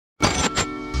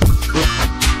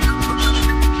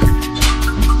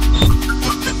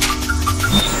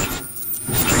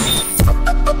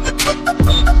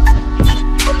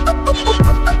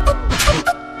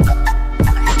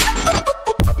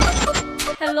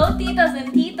Hello titas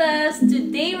and titas!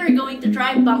 Today we're going to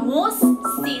try Bangus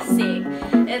Sisig.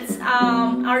 It's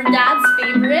our dad's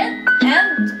favorite and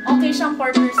okay siyang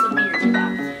partner sa beer, diba?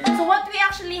 So what we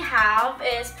actually have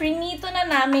is prinito na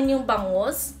namin yung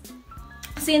bangus.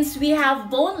 Since we have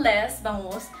boneless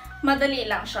bangus, madali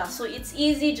lang siya. So it's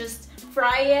easy, just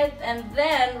fry it and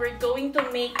then we're going to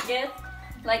make it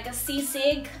like a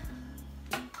sisig,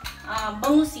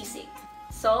 bangus sisig.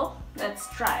 So let's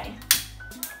try.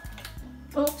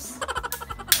 Oops.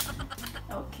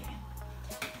 Okay.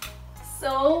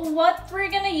 So what we're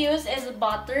gonna use is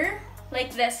butter,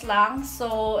 like this lang.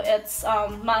 So it's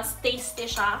mas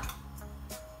tasty siya.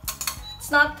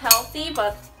 It's not healthy,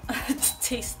 but it's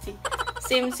tasty.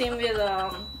 Same with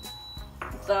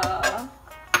the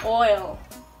oil.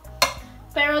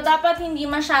 Pero dapat hindi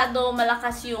masyado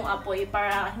malakas yung apoy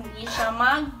para hindi siya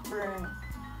mag-burn.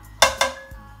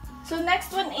 So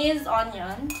next one is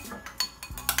onion.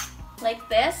 Like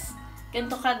this.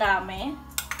 Ganito kadami.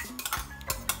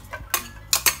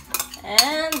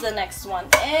 And the next one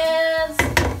is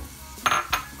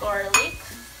garlic.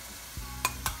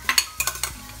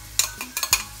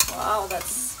 Wow, that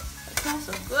smells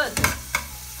so good.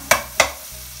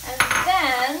 And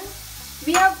then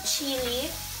we have chili.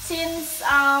 Since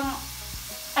I'm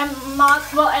not,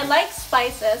 well, I like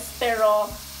spices,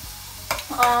 pero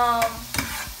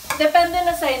depende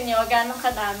na sa inyo gaano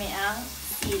kadami ang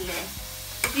chili.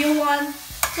 If you want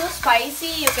too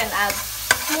spicy, you can add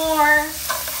more.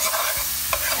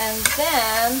 And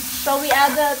then, shall we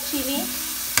add the chili?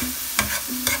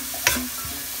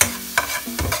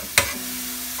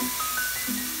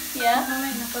 Yeah?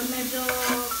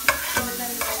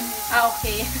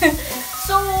 Okay.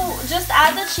 So, just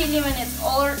add the chili when it's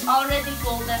already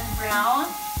golden brown.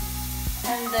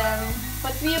 And then,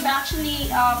 what we've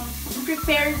actually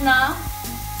prepared na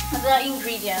the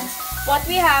ingredients. What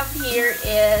we have here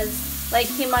is like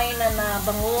himay na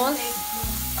bangus.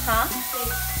 Huh?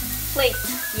 Flaked.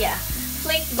 Yeah.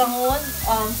 Flaked bangus,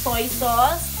 soy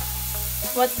sauce.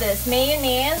 What's this?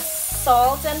 Mayonnaise,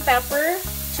 salt and pepper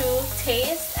to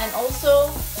taste. And also,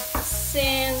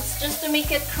 since just to make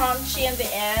it crunchy in the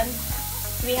end,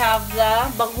 we have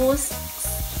the bangus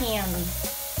skin.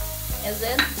 Is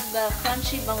it? The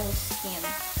crunchy bangus skin.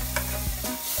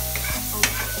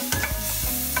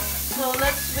 So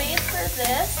let's wait for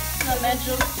this. Na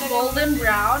medyo golden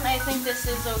brown. I think this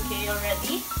is okay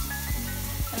already.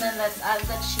 And then let's add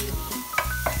the chili. Okay.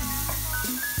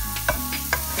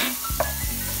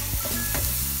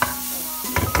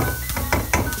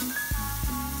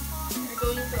 We're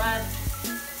going to add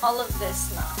all of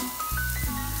this now.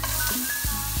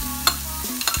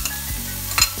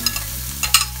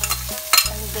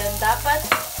 And then dapat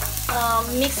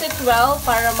mix it well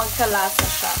para magkalasa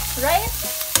siya. Right?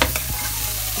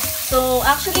 So,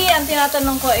 actually, ang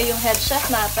tinatanong ko ay yung head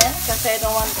chef natin kasi I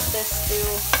don't want this to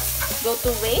go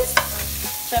to waste.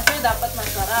 Siyempre, dapat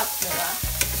masarap, di ba?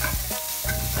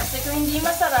 Kasi kung hindi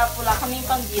masarap, wala kaming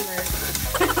pang dinner.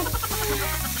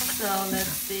 So,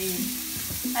 let's see.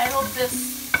 I hope this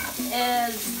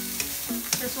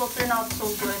will turn out so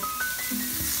good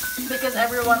because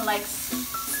everyone likes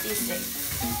sisig.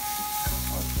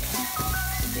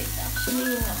 Okay.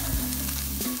 Actually, no.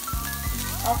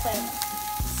 Okay.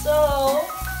 So,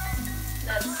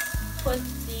 let's put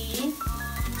the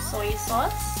soy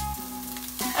sauce.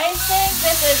 I think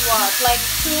this is what? Like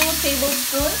 2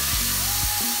 tablespoons?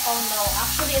 Oh no,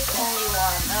 actually it's only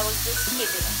 1. I was just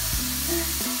kidding.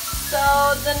 So,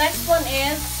 the next one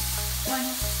is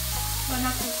 1/2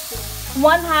 teaspoon.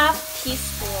 1/2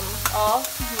 teaspoon of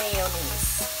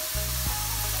mayonnaise.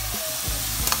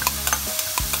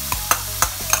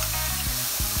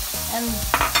 And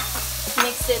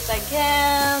mix it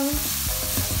again.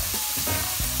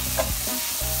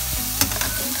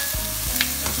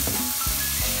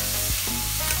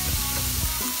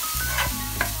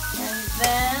 And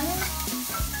then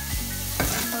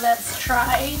let's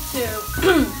try to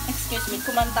excuse me,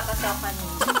 kumanta kasi ako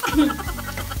kanina.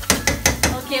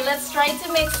 Okay, let's try to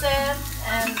mix it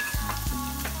and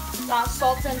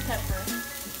salt and pepper.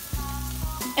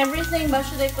 Everything ba?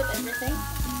 Should I put everything?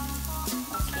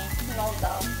 Okay, no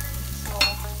doubt.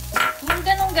 Yung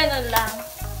ganun-ganun lang.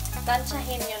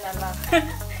 Tansyahin nyo na lang.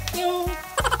 Yung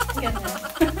ganun.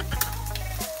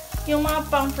 Yung mga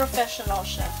pang-professional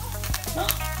chef.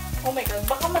 Oh my god,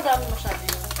 baka madami masyado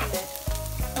yun. Hindi.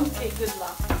 Okay, good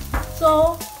luck.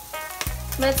 So,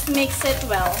 let's mix it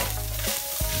well.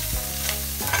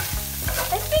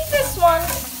 I think this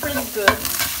one's pretty good.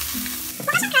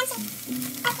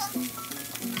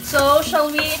 So, shall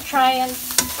we try and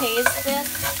taste it?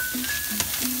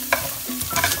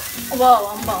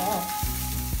 Wow, ang bango.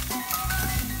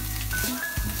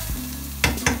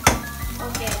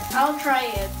 I'll try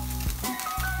it.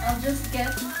 I'll just get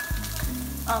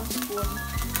spoon.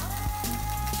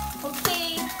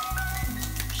 Okay.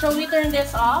 Shall we turn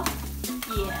this off?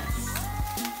 Yes.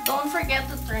 Don't forget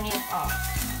to turn it off.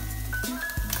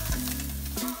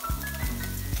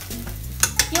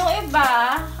 Yung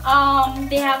iba,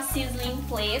 they have sizzling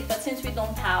plate, but since we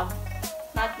don't have,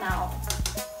 not now.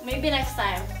 Maybe next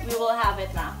time, we will have it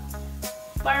na.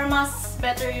 Para mas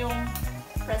better yung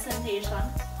presentation.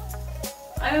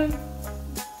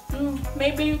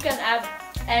 Maybe you can add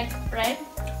egg, right?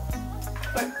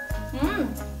 But,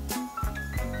 ang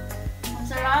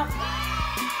sarap.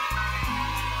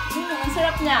 Ang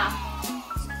sarap niya.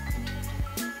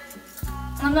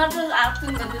 I'm not just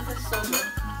asking that this is so good.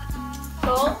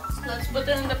 So, let's put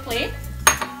it in the plate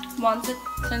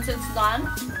since it's done.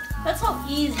 That's how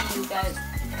easy, you guys.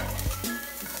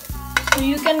 So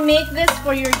you can make this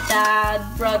for your dad,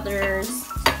 brothers.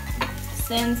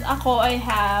 Since I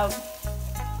have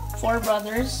 4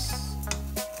 brothers,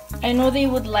 I know they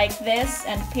would like this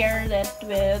and pair that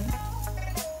with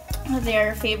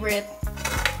their favorite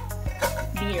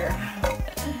beer.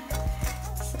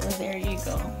 So there you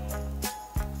go.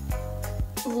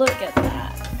 Look at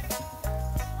that.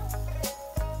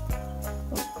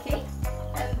 Okay,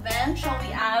 and then shall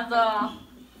we add the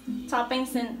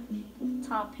toppings?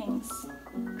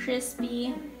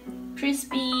 Crispy,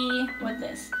 what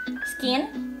this?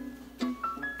 Skin.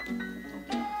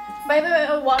 By the way,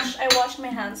 I washed my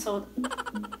hands, so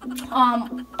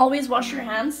always wash your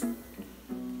hands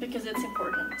because it's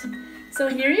important. So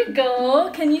here you go.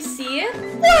 Can you see it?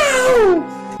 Wow!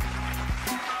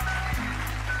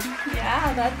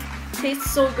 Yeah, that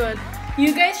tastes so good.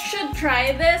 You guys should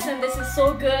try this, and this is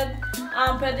so good.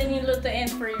 Pwede niyo lutuin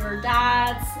for your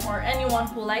dads or anyone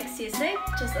who likes sisig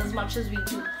just as much as we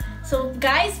do. So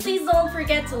guys, please don't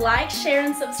forget to like, share,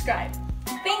 and subscribe.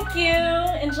 Thank you!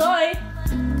 Enjoy!